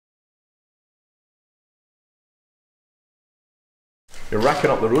You're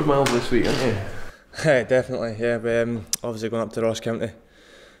racking up the road miles this week, aren't you? Yeah, definitely. Yeah, we obviously going up to Ross County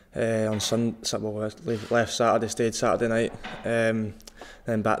on left Saturday, stayed Saturday night, then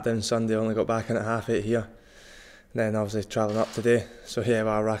back down Sunday. Only got back in at 8:30 here. And then obviously travelling up today. So yeah,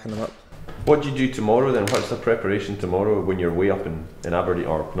 we're racking them up. What do you do tomorrow then? What's the preparation tomorrow when you're way up in Aberdeen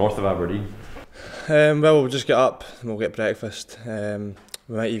or north of Aberdeen? Well, we'll just get up and we'll get breakfast. We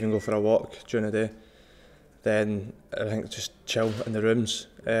might even go for a walk during the day. Then I think just chill in the rooms,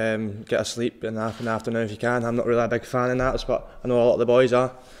 get a sleep in the afternoon if you can. I'm not really a big fan of that, but I know a lot of the boys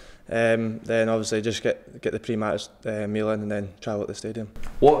are. Then obviously just get the pre-match meal in and then travel at the stadium.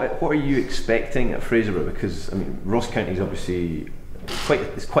 What are you expecting at Fraserburgh? Because I mean, Ross County is obviously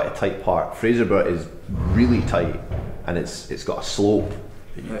it's quite a tight park. Fraserburgh is really tight, and it's got a slope.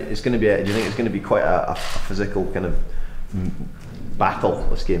 It's going to be. Do you think it's going to be quite a physical kind of battle,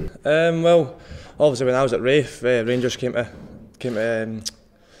 this game? Well, obviously when I was at Rafe, Rangers came to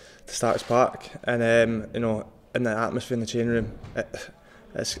Starks Park, and you know, in the atmosphere in the change room,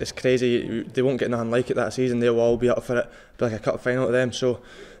 it's crazy. They won't get nothing like it that season. They'll all be up for it. It'll be like a cup final to them, so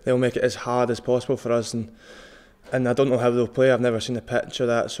they'll make it as hard as possible for us. And I don't know how they'll play. I've never seen the pitch or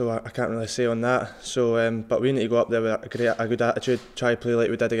that, so I can't really say on that. So, but we need to go up there with a good attitude, try to play like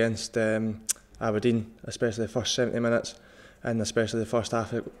we did against Aberdeen, especially the first 70 minutes, and especially the first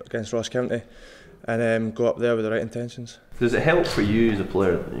half against Ross County, and go up there with the right intentions. Does it help for you as a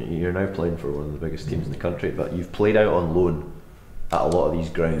player? You're now playing for one of the biggest teams in the country, but you've played out on loan at a lot of these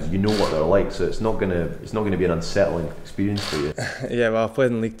grounds. You know what they're like, so it's not gonna be an unsettling experience for you. Yeah, well, I've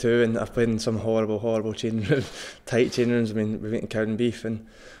played in League Two and I've played in some horrible change rooms, tight change rooms. I mean, we've eaten cow and beef, and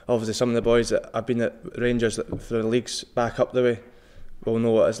obviously some of the boys that have been at Rangers for the leagues back up the way will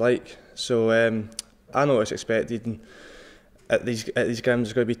know what it's like. So I know what's expected, and at these grounds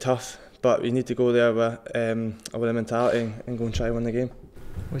it's going to be tough, but you need to go there with a mentality and go and try and win the game.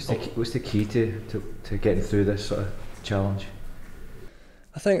 What's the key to getting through this sort of challenge?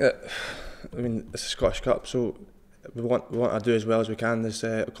 I think that, I mean, it's a Scottish Cup, so we want to do as well as we can in this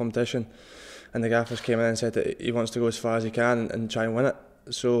competition. And the gaffers came in and said that he wants to go as far as he can and try and win it.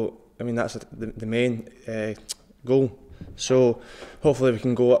 So, I mean, that's the main goal. So, hopefully we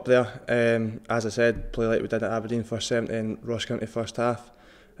can go up there, as I said, play like we did at Aberdeen first 70 and Ross County first half,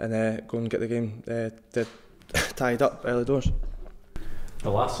 and go and get the game tied up early doors. The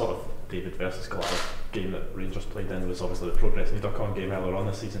last sort of David versus Goliath game that Rangers played in was obviously the Progress Niederkorn game earlier on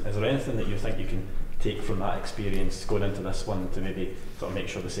this season. Is there anything that you think you can take from that experience going into this one to maybe sort of make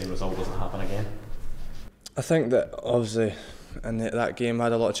sure the same result doesn't happen again? I think that obviously in that game we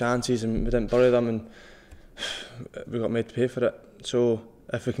had a lot of chances and we didn't bury them, and we got made to pay for it. So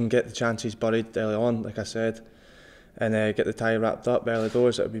if we can get the chances buried early on, like I said, and get the tie wrapped up early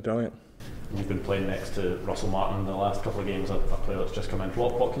doors, it would be brilliant. You've been playing next to Russell Martin the last couple of games, a player that's just come in.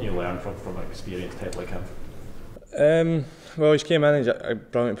 What can you learn from an experienced head like him? Well, he's came in, he's a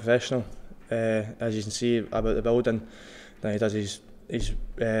brilliant professional. As you can see about the building, now he does his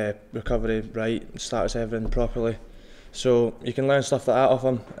recovery right, starts everything properly. So you can learn stuff like that off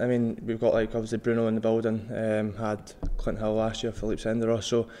him. I mean, we've got like obviously Bruno in the building, had Clint Hill last year, Philippe Senderos.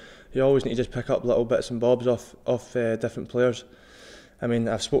 So you always need to just pick up little bits and bobs off different players. I mean,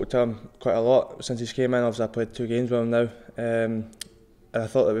 I've spoken to him quite a lot since he's came in. Obviously, I played 2 games with him now, and I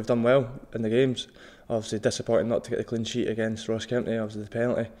thought that we've done well in the games. Obviously, disappointing not to get the clean sheet against Ross County, obviously the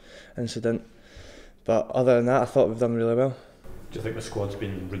penalty incident. But other than that, I thought we've done really well. Do you think the squad's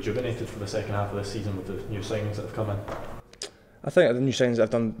been rejuvenated for the second half of this season with the new signings that have come in? I think the new signings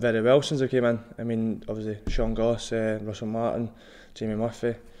have done very well since they came in. I mean, obviously Sean Goss, Russell Martin, Jamie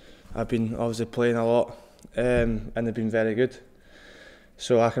Murphy. I've been obviously playing a lot, and they've been very good.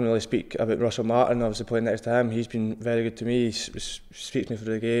 So I can really speak about Russell Martin, obviously playing next to him. He's been very good to me. He speaks me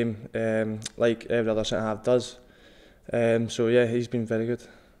through the game, like every other centre half does. So yeah, he's been very good.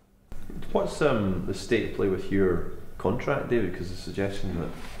 What's the state of play with your contract, David? Because the suggestion that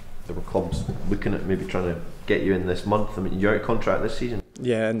there were clubs looking at maybe trying to get you in this month. I mean, you're out of contract this season.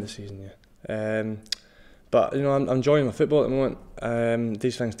 Yeah, in the season, yeah. But you know, I'm enjoying my football at the moment.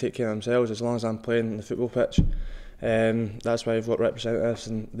 These things take care of themselves as long as I'm playing the football pitch. That's why we've got representatives,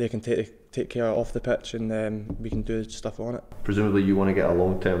 and they can take care off the pitch, and we can do stuff on it. Presumably, you want to get a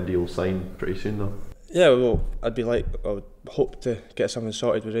long-term deal signed pretty soon, though. Yeah, well, I would hope to get something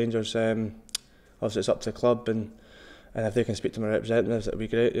sorted with Rangers. Obviously, it's up to the club, and if they can speak to my representatives, that'd be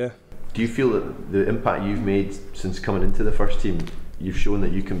great. Yeah. Do you feel that the impact you've made since coming into the first team, you've shown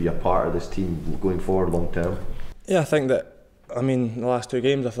that you can be a part of this team going forward long term? Yeah, I think that. I mean, the last 2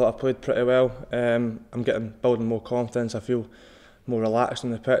 games I thought I played pretty well. I'm building more confidence. I feel more relaxed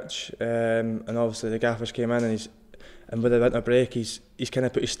on the pitch, and obviously the gaffers came in, and And with the winter break, he's kind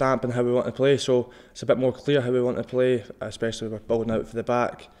of put his stamp on how we want to play. So it's a bit more clear how we want to play, especially we're building out for the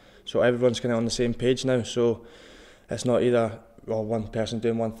back. So everyone's kind of on the same page now. So it's not either one person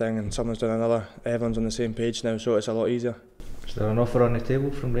doing one thing and someone's doing another. Everyone's on the same page now, so it's a lot easier. Is there an offer on the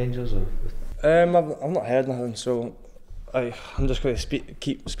table from Rangers? Or? I've not heard nothing, so I'm just going to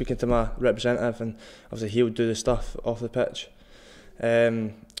keep speaking to my representative, and obviously he'll do the stuff off the pitch,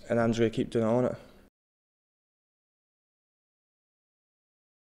 and I'm just going to keep doing it on it.